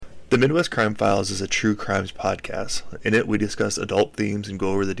The Midwest Crime Files is a true crimes podcast. In it, we discuss adult themes and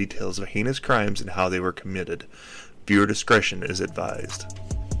go over the details of heinous crimes and how they were committed. Viewer discretion is advised.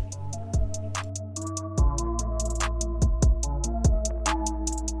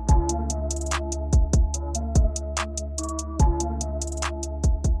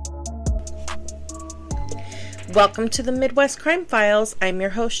 Welcome to the Midwest Crime Files. I'm your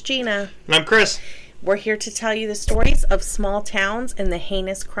host, Gina. And I'm Chris. We're here to tell you the stories of small towns and the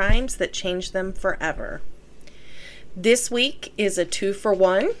heinous crimes that changed them forever. This week is a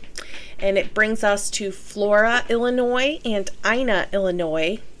 2-for-1, and it brings us to Flora, Illinois and Ina,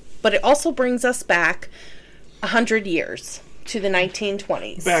 Illinois, but it also brings us back 100 years to the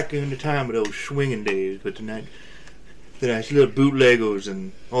 1920s. Back in the time of those swinging days, but the nice little bootleggers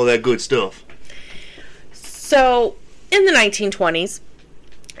and all that good stuff. So, in the 1920s,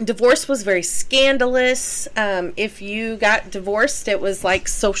 divorce was very scandalous. If you got divorced, it was like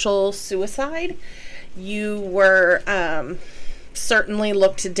social suicide. You were certainly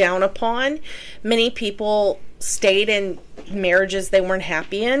looked down upon. Many people stayed in marriages they weren't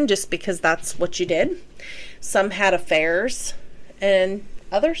happy in just because that's what you did. Some had affairs, and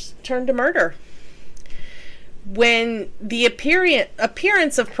others turned to murder. When the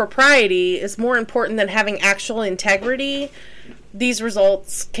appearance of propriety is more important than having actual integrity, these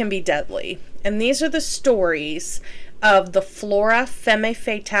results can be deadly. And these are the stories of the Flora, Femme,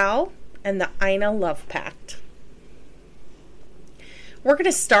 Fatale, and the Ina Love Pact. We're going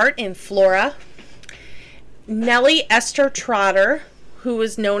to start in Flora. Nellie Esther Trotter, who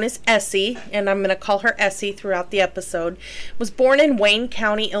was known as Essie, and I'm going to call her Essie throughout the episode, was born in Wayne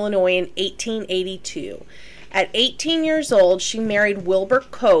County, Illinois in 1882. At 18 years old, she married Wilbur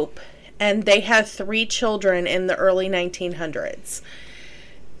Cope, and they had 3 children in the early 1900s.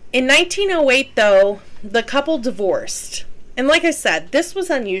 In 1908, though, the couple divorced. And like I said, this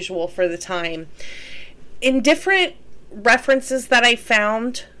was unusual for the time. In different references that I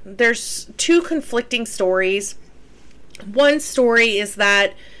found, there's 2 conflicting stories. One story is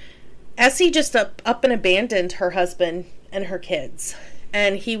that Essie just up and abandoned her husband and her kids,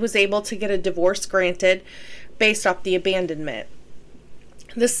 and he was able to get a divorce granted based off the abandonment.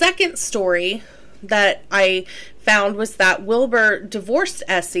 The second story that I found was that Wilbur divorced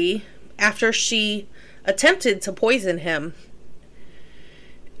Essie after she attempted to poison him.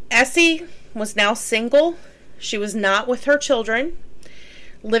 Essie was now single. She was not with her children,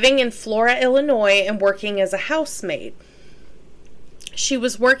 living in Flora, Illinois, and working as a housemaid. She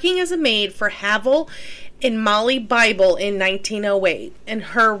was working as a maid for Havel and Molly Bible in 1908, and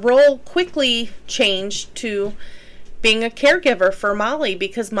her role quickly changed to being a caregiver for Molly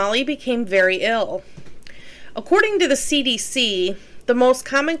because Molly became very ill. According to the CDC, the most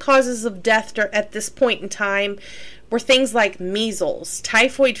common causes of death at this point in time were things like measles,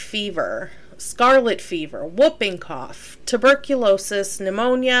 typhoid fever, scarlet fever, whooping cough, tuberculosis,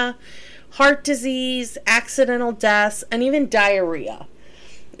 pneumonia, heart disease, accidental deaths, and even diarrhea.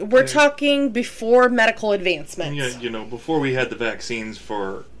 We're talking before medical advancements. Yeah, before we had the vaccines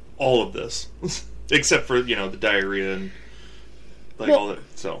for all of this. Except for, the diarrhea and all that.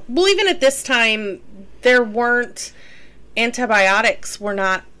 So. Well, even at this time, antibiotics were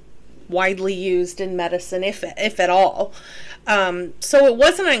not widely used in medicine, if at all. So it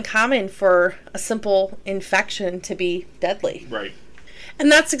wasn't uncommon for a simple infection to be deadly. Right. And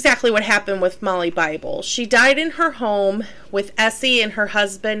that's exactly what happened with Molly Bible. She died in her home with Essie and her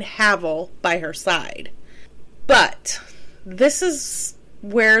husband, Havel, by her side. But this is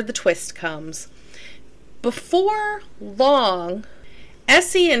where the twist comes. Before long,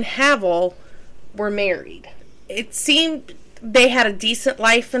 Essie and Havel were married. It seemed they had a decent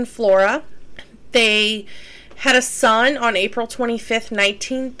life in Flora. They had a son on April 25th,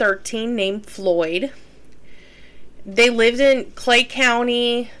 1913, named Floyd. They lived in Clay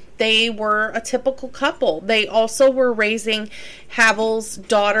County. They were a typical couple. They also were raising Havel's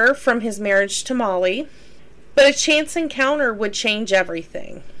daughter from his marriage to Molly. But a chance encounter would change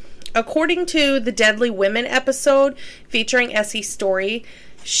everything. According to the Deadly Women episode featuring Essie's story,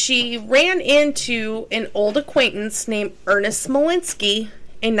 she ran into an old acquaintance named Ernest Smolinski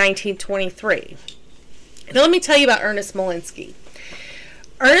in 1923. Now let me tell you about Ernest Smolinski.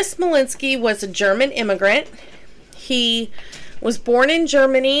 Ernest Smolinski was a German immigrant. He was born in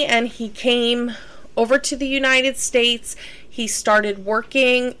Germany and he came over to the United States. He started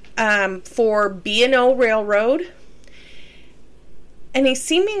working for B&O Railroad. And he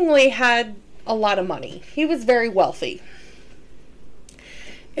seemingly had a lot of money. He was very wealthy.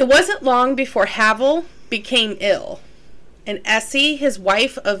 It wasn't long before Havel became ill. And Essie, his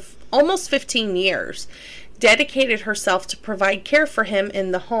wife of almost 15 years, dedicated herself to provide care for him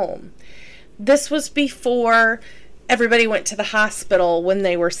in the home. This was before everybody went to the hospital when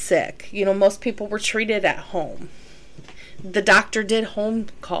they were sick. Most people were treated at home. The doctor did home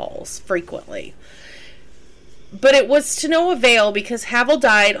calls frequently. But it was to no avail because Havel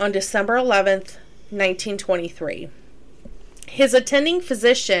died on December 11th, 1923. His attending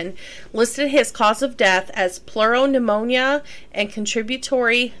physician listed his cause of death as pleuropneumonia and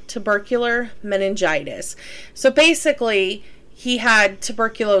contributory tubercular meningitis. So basically, he had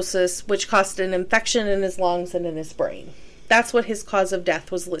tuberculosis, which caused an infection in his lungs and in his brain. That's what his cause of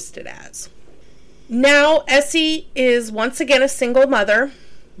death was listed as. Now, Essie is once again a single mother,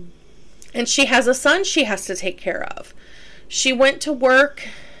 and she has a son she has to take care of. She went to work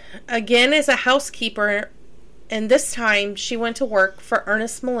again as a housekeeper, and this time she went to work for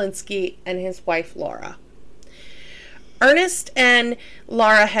Ernest Molinsky and his wife Laura. Ernest and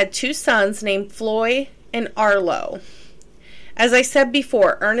Laura had 2 sons named Floyd and Arlo. As I said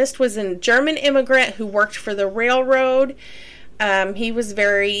before, Ernest was a German immigrant who worked for the railroad. He was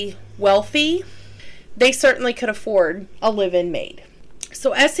very wealthy. They certainly could afford a live-in maid.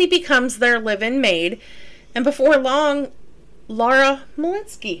 So Essie becomes their live-in maid, and before long, Laura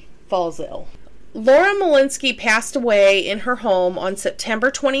Molinsky falls ill. Laura Molinsky passed away in her home on September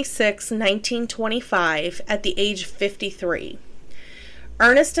 26, 1925, at the age of 53.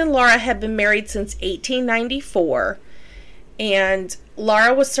 Ernest and Laura had been married since 1894, and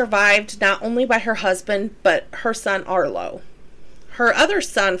Laura was survived not only by her husband, but her son Arlo. Her other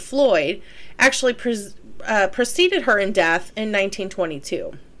son, Floyd, actually preceded her in death in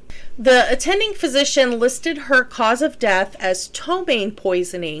 1922. The attending physician listed her cause of death as ptomaine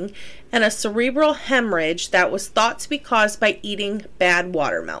poisoning and a cerebral hemorrhage that was thought to be caused by eating bad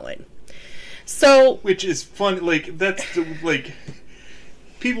watermelon. So, which is fun.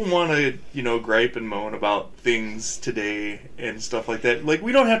 People want to, gripe and moan about things today and stuff like that.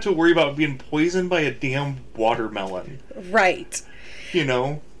 We don't have to worry about being poisoned by a damn watermelon. Right. It's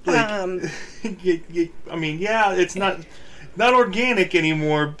not organic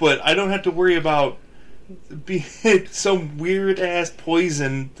anymore, but I don't have to worry about some weird ass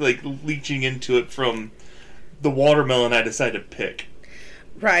poison leaching into it from the watermelon I decided to pick.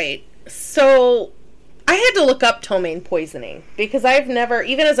 Right. So I had to look up ptomaine poisoning because I've never,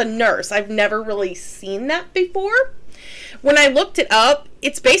 even as a nurse, I've never really seen that before. When I looked it up,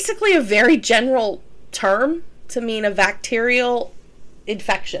 it's basically a very general term to mean a bacterial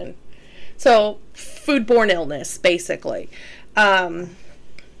infection. So, foodborne illness, basically.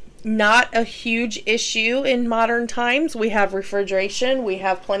 Not a huge issue in modern times. We have refrigeration. We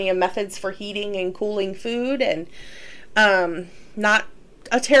have plenty of methods for heating and cooling food, and not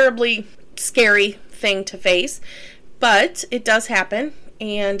a terribly scary thing to face. But it does happen,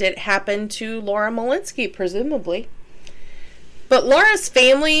 and it happened to Laura Molinsky, presumably. But Laura's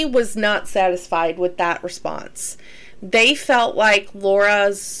family was not satisfied with that response. They felt like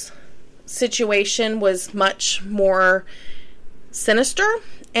Laura's situation was much more sinister,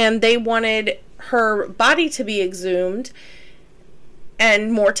 and they wanted her body to be exhumed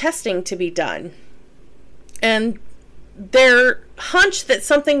and more testing to be done. And their hunch that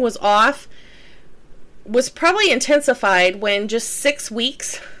something was off was probably intensified when just 6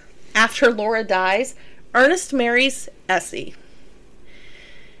 weeks after Laura dies, Ernest marries Essie.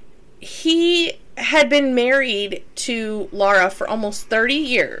 He had been married to Laura for almost 30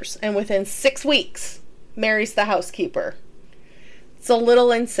 years, and within 6 weeks, marries the housekeeper. It's a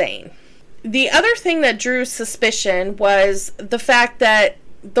little insane. The other thing that drew suspicion was the fact that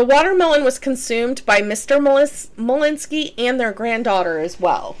the watermelon was consumed by Mr. Molinsky and their granddaughter as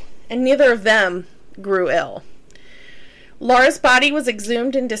well, and neither of them grew ill. Laura's body was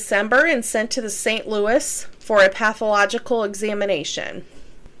exhumed in December and sent to the St. Louis for a pathological examination.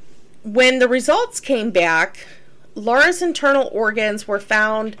 When the results came back, Laura's internal organs were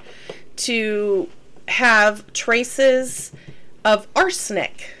found to have traces of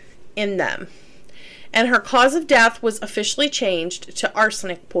arsenic in them, and her cause of death was officially changed to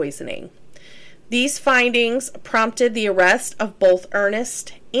arsenic poisoning. These findings prompted the arrest of both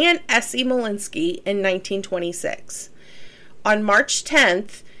Ernest and Essie Molinsky in 1926. On March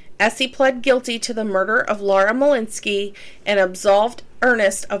 10th, Essie pled guilty to the murder of Laura Molinsky and absolved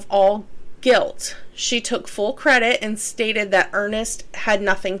Ernest of all guilt. She took full credit and stated that Ernest had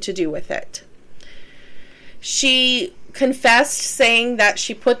nothing to do with it. She confessed, saying that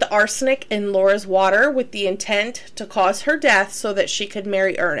she put the arsenic in Laura's water with the intent to cause her death so that she could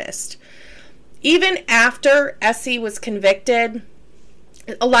marry Ernest. Even after Essie was convicted,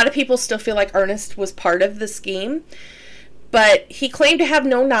 a lot of people still feel like Ernest was part of the scheme. But he claimed to have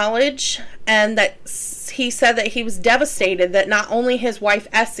no knowledge, and that he said that he was devastated that not only his wife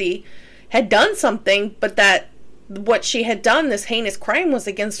Essie had done something, but that what she had done, this heinous crime, was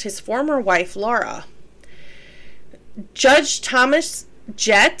against his former wife, Laura. Judge Thomas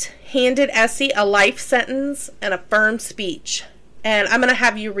Jett handed Essie a life sentence and a firm speech. And I'm going to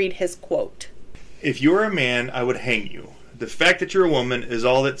have you read his quote. "If you were a man, I would hang you. The fact that you're a woman is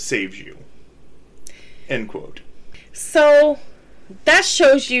all that saves you." End quote. So, that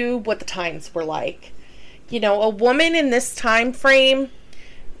shows you what the times were like. You know, a woman in this time frame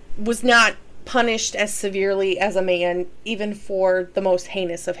was not punished as severely as a man, even for the most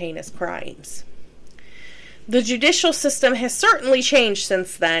heinous of heinous crimes. The judicial system has certainly changed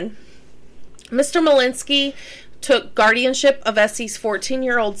since then. Mr. Malinsky took guardianship of Essie's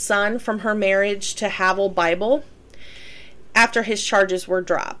 14-year-old son from her marriage to Havel Bible after his charges were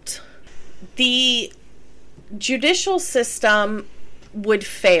dropped. The judicial system would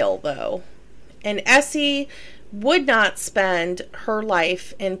fail, though, and Essie would not spend her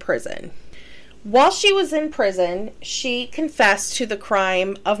life in prison. While she was in prison, she confessed to the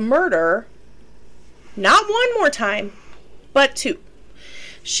crime of murder, not one more time, but two.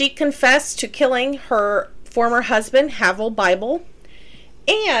 She confessed to killing her former husband, Havel Bible,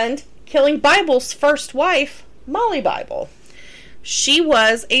 and killing Bible's first wife, Molly Bible. She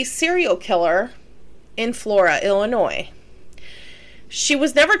was a serial killer in Flora, Illinois. She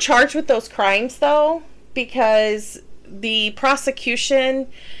was never charged with those crimes, though, because the prosecution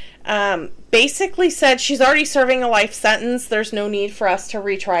basically said she's already serving a life sentence. There's no need for us to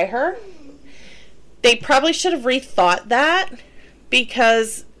retry her. They probably should have rethought that,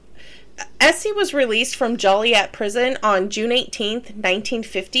 because Essie was released from Joliet Prison on June 18th,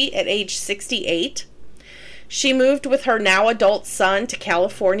 1950 at age 68. She moved with her now adult son to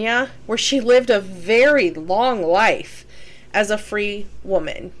California, where she lived a very long life as a free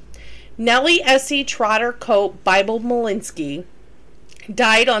woman. Nellie Essie Trotter Cope Bible Malinsky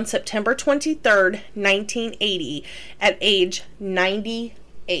died on September 23rd, 1980 at age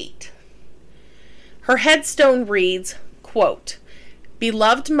 98. Her headstone reads, quote,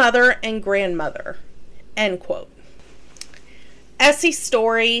 "Beloved mother and grandmother," end quote. Essie's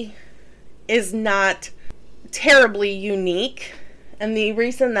story is not terribly unique, and the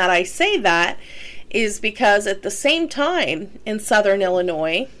reason that I say that is because at the same time in Southern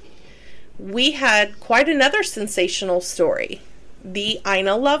Illinois, we had quite another sensational story, the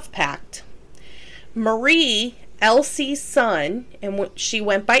Ina Love Pact. Marie, Elsie's son, and she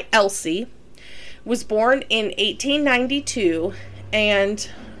went by Elsie, was born in 1892, and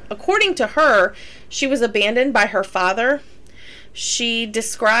according to her, she was abandoned by her father. She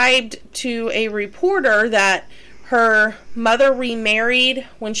described to a reporter that her mother remarried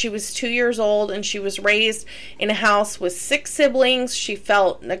when she was 2 years old, and she was raised in a house with 6 siblings. She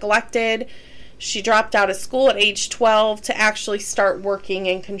felt neglected. She dropped out of school at age 12 to actually start working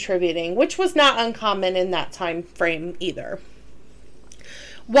and contributing, which was not uncommon in that time frame either.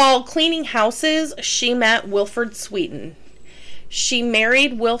 While cleaning houses, she met Wilford Sweeten. She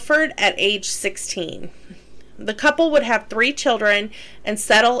married Wilford at age 16. The couple would have 3 children and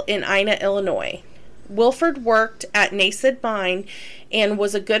settle in Ina, Illinois. Wilford worked at Nased Mine and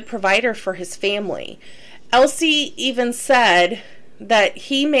was a good provider for his family. Elsie even said that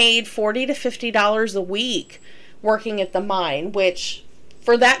he made $40 to $50 a week working at the mine, which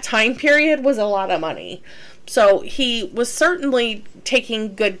for that time period was a lot of money. So he was certainly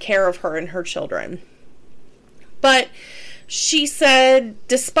taking good care of her and her children. But she said,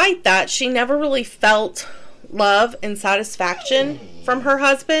 despite that, she never really felt love and satisfaction from her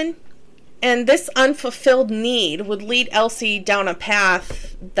husband. And this unfulfilled need would lead Elsie down a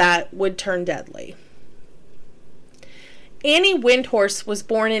path that would turn deadly. Annie Windhorse was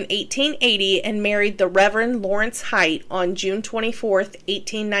born in 1880 and married the Reverend Lawrence Height on June 24th,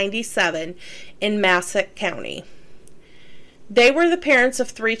 1897 in Massac County. They were the parents of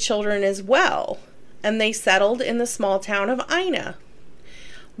 3 children as well, and they settled in the small town of Ina.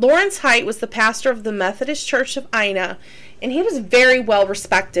 Lawrence Height was the pastor of the Methodist Church of Ina, and he was very well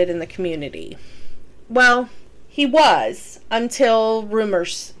respected in the community. Well, he was, until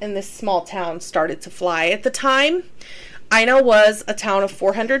rumors in this small town started to fly. At the time, Ina was a town of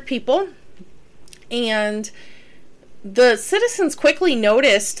 400 people, and the citizens quickly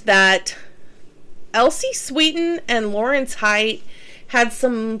noticed that Elsie Sweeten and Lawrence Height had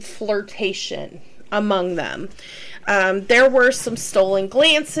some flirtation among them. There were some stolen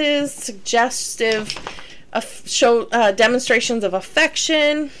glances, suggestive demonstrations of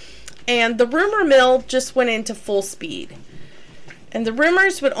affection, and the rumor mill just went into full speed. And the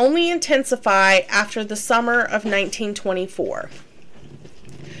rumors would only intensify after the summer of 1924.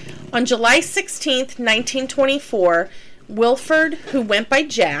 On July 16th, 1924, Wilford, who went by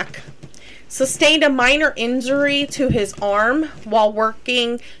Jack, sustained a minor injury to his arm while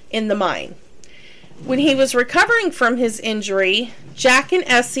working in the mine. When he was recovering from his injury, Jack and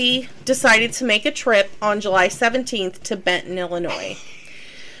Essie decided to make a trip on July 17th to Benton, Illinois.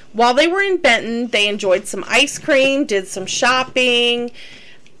 While they were in Benton, they enjoyed some ice cream, did some shopping,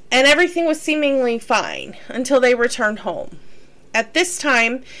 and everything was seemingly fine until they returned home. At this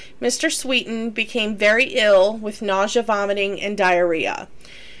time, Mr. Sweeten became very ill with nausea, vomiting, and diarrhea.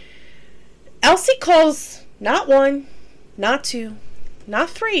 Elsie calls not one, not two, not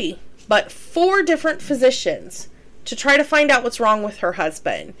three, but 4 different physicians to try to find out what's wrong with her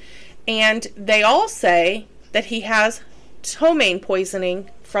husband. And they all say that he has ptomaine poisoning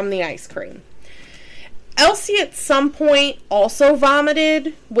from the ice cream. Elsie at some point also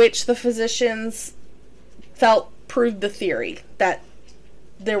vomited, which the physicians felt proved the theory that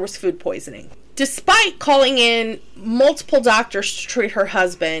there was food poisoning. Despite calling in multiple doctors to treat her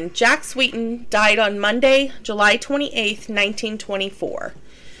husband, Jack Sweeten died on Monday, July 28th, 1924.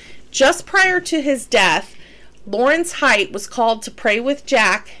 Just prior to his death, Lawrence Height was called to pray with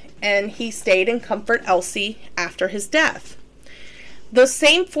Jack, and he stayed and comfort Elsie after his death. The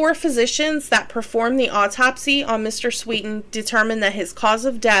same 4 physicians that performed the autopsy on Mr. Sweeten determined that his cause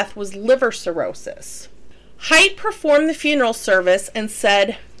of death was liver cirrhosis. Height performed the funeral service and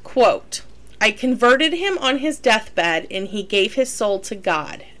said, quote, "I converted him on his deathbed and he gave his soul to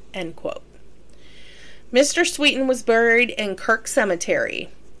God," end quote. Mr. Sweeten was buried in Kirk Cemetery.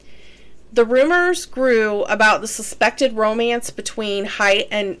 The rumors grew about the suspected romance between Height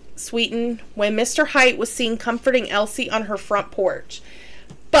and Sweeten when Mr. Height was seen comforting Elsie on her front porch.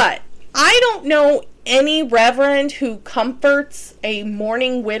 But I don't know any reverend who comforts a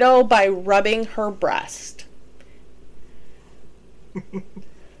mourning widow by rubbing her breast.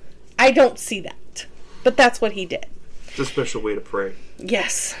 I don't see that. But that's what he did. It's a special way to pray.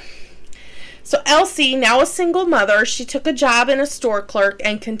 Yes. So Elsie, now a single mother, she took a job in a store clerk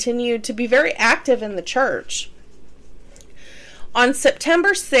and continued to be very active in the church. On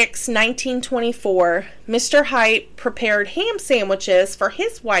September 6, 1924, Mr. Height prepared ham sandwiches for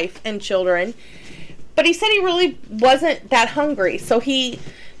his wife and children, but he said he really wasn't that hungry, so he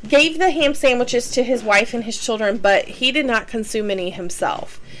gave the ham sandwiches to his wife and his children, but he did not consume any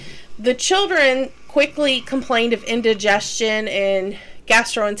himself. The children quickly complained of indigestion and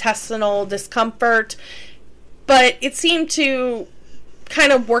gastrointestinal discomfort, but it seemed to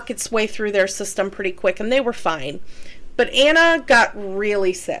kind of work its way through their system pretty quick, and they were fine. But Anna got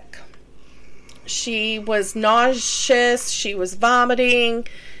really sick. She was nauseous, she was vomiting,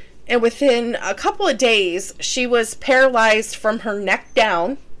 and within a couple of days, she was paralyzed from her neck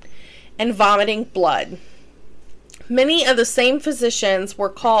down and vomiting blood. Many of the same physicians were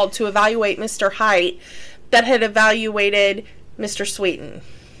called to evaluate Mr. Height that had evaluated Mr. Sweeten.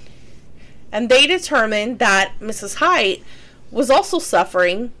 And they determined that Mrs. Height was also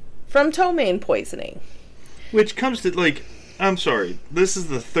suffering from ptomaine poisoning. Which comes to, I'm sorry, this is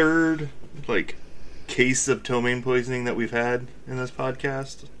the 3rd, case of ptomaine poisoning that we've had in this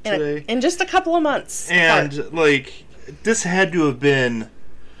podcast today. In just a couple of months. And, this had to have been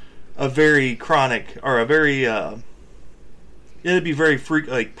a very chronic, or a very, it'd be very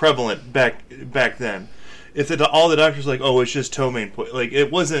prevalent back then. If all the doctors it's just ptomaine poisoning.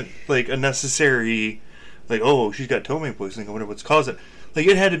 It wasn't, a necessary, she's got ptomaine poisoning, I wonder what's causing it.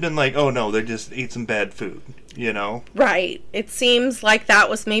 It had to have been oh no, they just ate some bad food, Right. It seems like that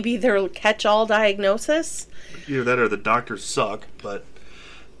was maybe their catch-all diagnosis. Either that or the doctors suck, but...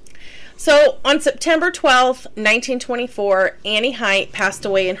 So, on September 12th, 1924, Annie Height passed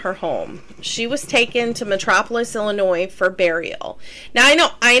away in her home. She was taken to Metropolis, Illinois for burial. Now, I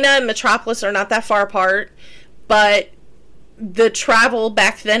know Ina and Metropolis are not that far apart, but the travel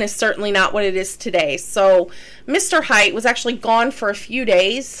back then is certainly not what it is today. So, Mr. Height was actually gone for a few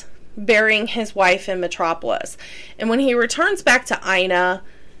days, burying his wife in Metropolis. And when he returns back to Ina,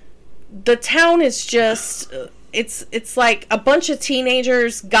 the town is just... It's like a bunch of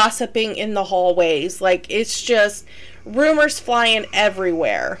teenagers gossiping in the hallways. It's just rumors flying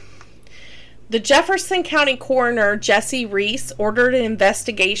everywhere. The Jefferson County coroner, Jesse Reese, ordered an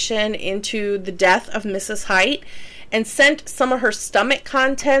investigation into the death of Mrs. Height and sent some of her stomach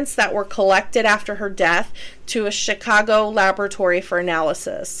contents that were collected after her death to a Chicago laboratory for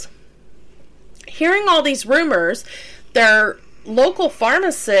analysis. Hearing all these rumors, their local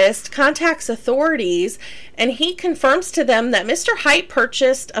pharmacist contacts authorities, and he confirms to them that Mr. Height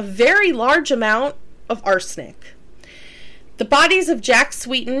purchased a very large amount of arsenic. The bodies of Jack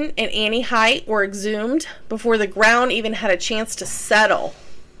Sweeten and Annie Height were exhumed before the ground even had a chance to settle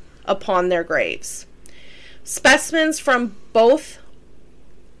upon their graves. Specimens from both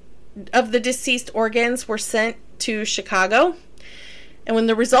of the deceased organs were sent to Chicago, and when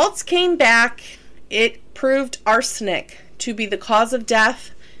the results came back, it proved arsenic to be the cause of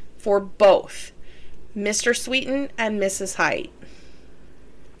death for both Mr. Sweeten and Mrs. Height.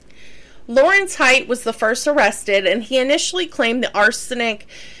 Lawrence Height was the first arrested, and he initially claimed the arsenic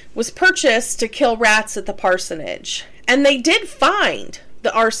was purchased to kill rats at the parsonage. And they did find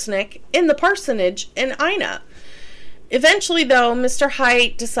the arsenic in the parsonage in Ina. Eventually, though, Mr.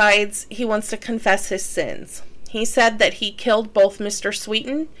 Height decides he wants to confess his sins. He said that he killed both Mr.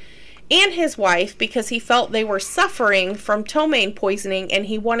 Sweeten and his wife because he felt they were suffering from ptomaine poisoning and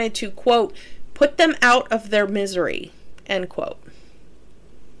he wanted to, quote, put them out of their misery, end quote.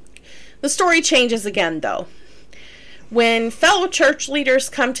 The story changes again, though. When fellow church leaders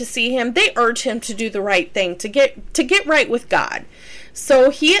come to see him, they urge him to do the right thing, to get right with God.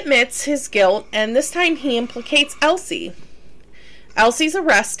 So he admits his guilt, and this time he implicates Elsie. Elsie's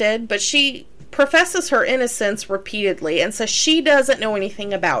arrested, but she professes her innocence repeatedly and says she doesn't know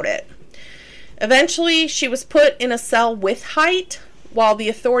anything about it. Eventually, she was put in a cell with Height while the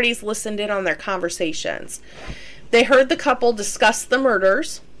authorities listened in on their conversations. They heard the couple discuss the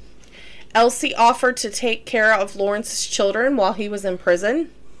murders. Elsie offered to take care of Lawrence's children while he was in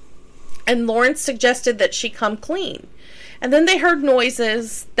prison, and Lawrence suggested that she come clean. And then they heard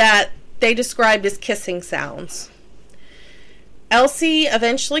noises that they described as kissing sounds. Elsie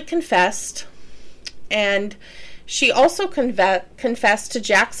eventually confessed, and she also confessed to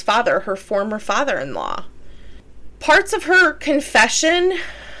Jack's father, her former father-in-law. Parts of her confession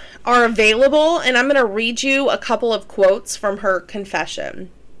are available, and I'm going to read you a couple of quotes from her confession.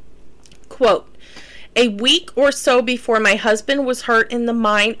 Quote, a week or so before my husband was hurt in the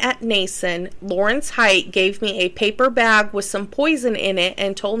mine at Nason, Lawrence Height gave me a paper bag with some poison in it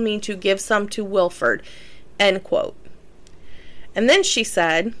and told me to give some to Wilford, end quote. And then she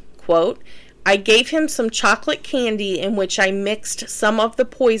said, quote, I gave him some chocolate candy in which I mixed some of the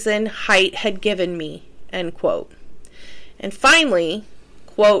poison Height had given me, end quote. And finally,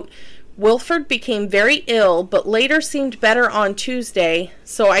 quote, Wilford became very ill, but later seemed better on Tuesday,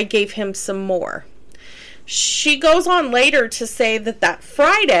 so I gave him some more. She goes on later to say that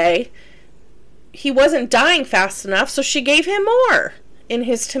Friday, he wasn't dying fast enough, so she gave him more in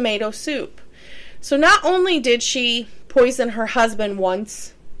his tomato soup. So not only did she poison her husband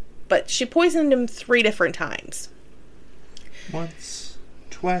once, but she poisoned him 3 different times. Once,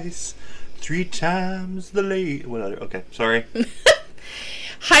 twice, 3 times the late... Okay, sorry.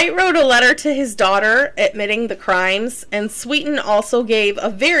 Height wrote a letter to his daughter admitting the crimes, and Sweeten also gave a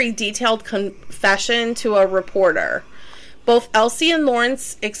very detailed confession to a reporter. Both Elsie and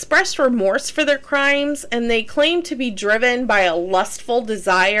Lawrence expressed remorse for their crimes, and they claimed to be driven by a lustful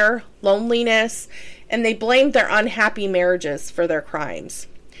desire, loneliness, and they blamed their unhappy marriages for their crimes.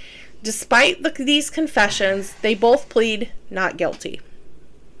 Despite these confessions, they both plead not guilty.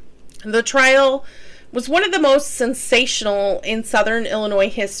 The trial was one of the most sensational in Southern Illinois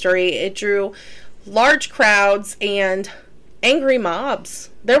history. It drew large crowds and angry mobs.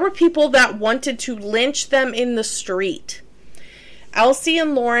 There were people that wanted to lynch them in the street. Elsie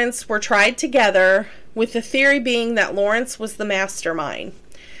and Lawrence were tried together, with the theory being that Lawrence was the mastermind.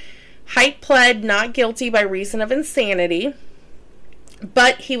 Height pled not guilty by reason of insanity,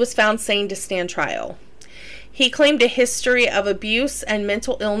 but he was found sane to stand trial. He claimed a history of abuse and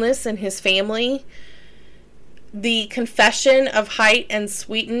mental illness in his family. The confession of Height and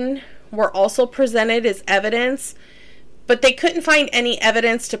Sweeten were also presented as evidence, but they couldn't find any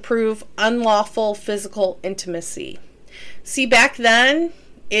evidence to prove unlawful physical intimacy. See, back then,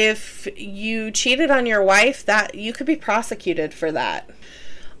 if you cheated on your wife, that you could be prosecuted for that.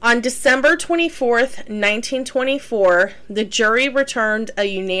 On December 24th, 1924, the jury returned a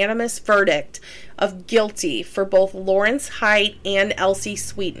unanimous verdict of guilty for both Lawrence Height and Elsie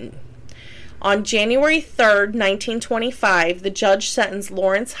Sweeten. On January 3rd, 1925, the judge sentenced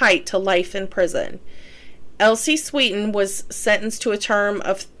Lawrence Height to life in prison. Elsie Sweeten was sentenced to a term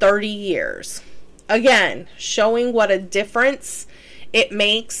of 30 years. Again, showing what a difference it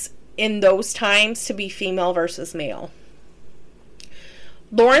makes in those times to be female versus male.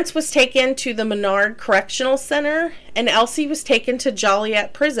 Lawrence was taken to the Menard Correctional Center, and Elsie was taken to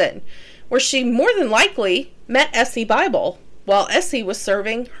Joliet Prison, where she more than likely met Essie Bible while Essie was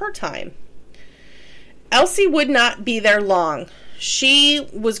serving her time. Elsie would not be there long. She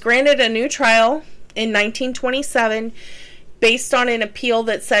was granted a new trial in 1927 based on an appeal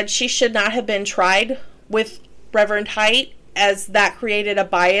that said she should not have been tried with Reverend Height as that created a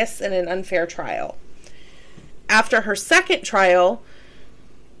bias and an unfair trial. After her second trial,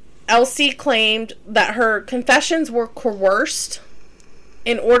 Elsie claimed that her confessions were coerced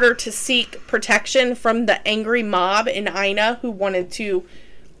in order to seek protection from the angry mob in Ina who wanted to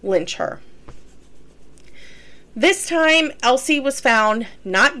lynch her. This time, Elsie was found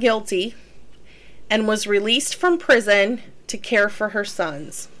not guilty and was released from prison to care for her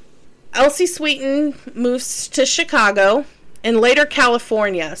sons. Elsie Sweeten moves to Chicago and later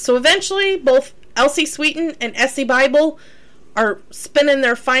California. So eventually, both Elsie Sweeten and Essie Bible are spending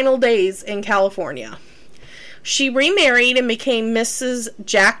their final days in California. She remarried and became Mrs.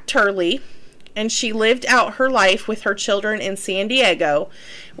 Jack Turley, and she lived out her life with her children in San Diego,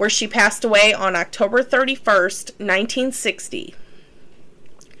 where she passed away on October 31st, 1960.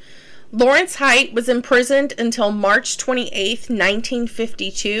 Lawrence Height was imprisoned until March 28th,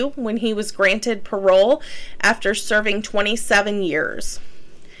 1952, when he was granted parole after serving 27 years.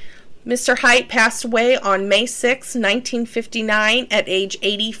 Mr. Height passed away on May 6, 1959, at age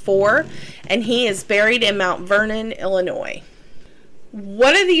 84, and he is buried in Mount Vernon, Illinois.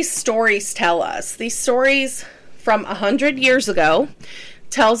 What do these stories tell us? These stories from 100 years ago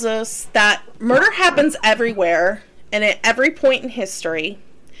tells us that murder happens everywhere and at every point in history.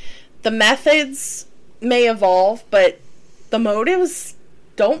 The methods may evolve, but the motives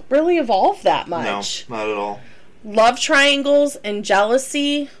don't really evolve that much. No, not at all. Love triangles and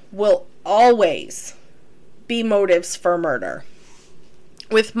jealousy will always be motives for murder.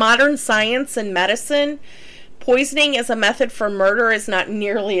 With modern science and medicine, poisoning as a method for murder is not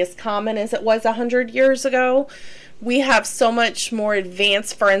nearly as common as it was 100 years ago. We have so much more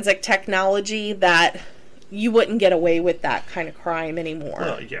advanced forensic technology that you wouldn't get away with that kind of crime anymore.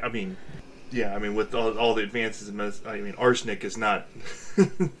 Well, yeah, I mean, with all the advances in medicine, arsenic is not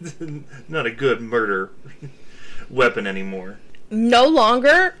not a good murder weapon anymore. No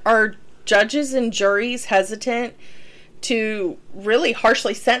longer are judges and juries hesitant to really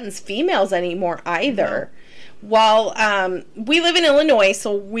harshly sentence females anymore either. No. While we live in Illinois,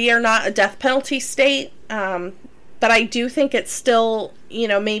 so we are not a death penalty state, but I do think it's still,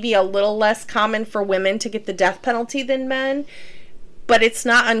 maybe a little less common for women to get the death penalty than men. But it's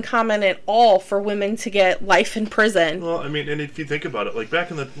not uncommon at all for women to get life in prison. Well, I mean, and if you think about it, like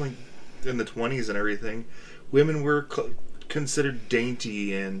back in the 20s and everything, women were considered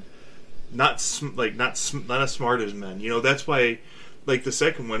dainty and not as smart as men. That's why, like the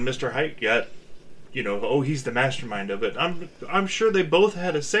second one, Mr. Height got, he's the mastermind of it. I'm sure they both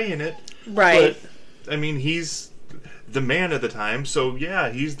had a say in it. Right. But I mean, he's the man at the time, so yeah,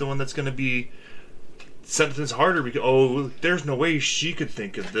 he's the one that's going to be sentenced harder because there's no way she could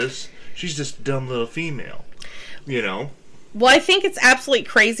think of this. She's just a dumb little female. Well, I think it's absolutely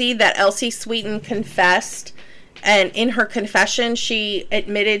crazy that Elsie Sweeten confessed. And in her confession, she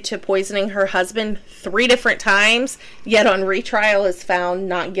admitted to poisoning her husband 3 different times, yet on retrial is found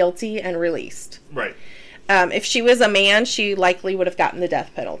not guilty and released. Right. If she was a man, she likely would have gotten the death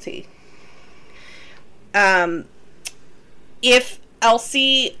penalty. If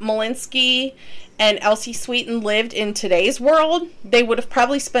Elsie Malinsky and Elsie Sweeten lived in today's world, they would have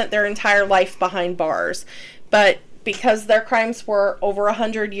probably spent their entire life behind bars. But because their crimes were over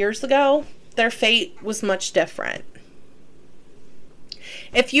 100 years ago, their fate was much different.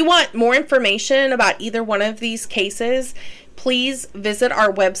 If you want more information about either one of these cases, please visit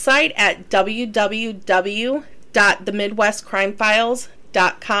our website at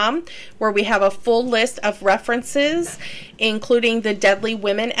www.themidwestcrimefiles.com, where we have a full list of references, including the Deadly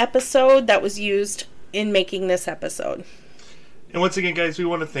Women episode that was used in making this episode. And once again, guys, we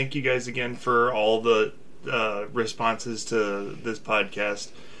want to thank you guys again for all the responses to this podcast.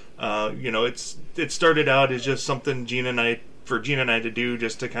 It started out as just something Gina and I to do,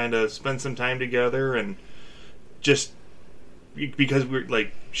 just to kind of spend some time together, and just because we're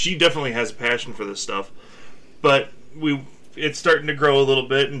like, she definitely has a passion for this stuff, but it's starting to grow a little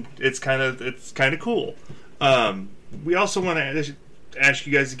bit, and it's kind of cool. We also want to ask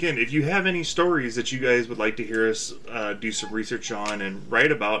you guys again, if you have any stories that you guys would like to hear us do some research on and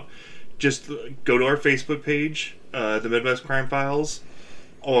write about, just go to our Facebook page, the Midwest Crime Files,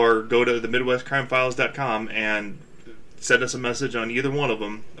 or go to themidwestcrimefiles.com and send us a message on either one of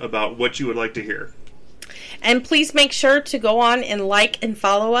them about what you would like to hear. And please make sure to go on and like and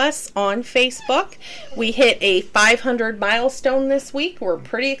follow us on Facebook. We hit a 500 milestone this week. We're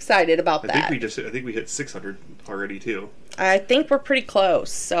pretty excited about that. I think we hit 600 already too. I think we're pretty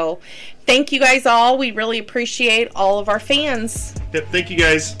close. So thank you guys all. We really appreciate all of our fans. Yep, thank you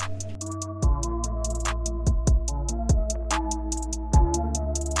guys.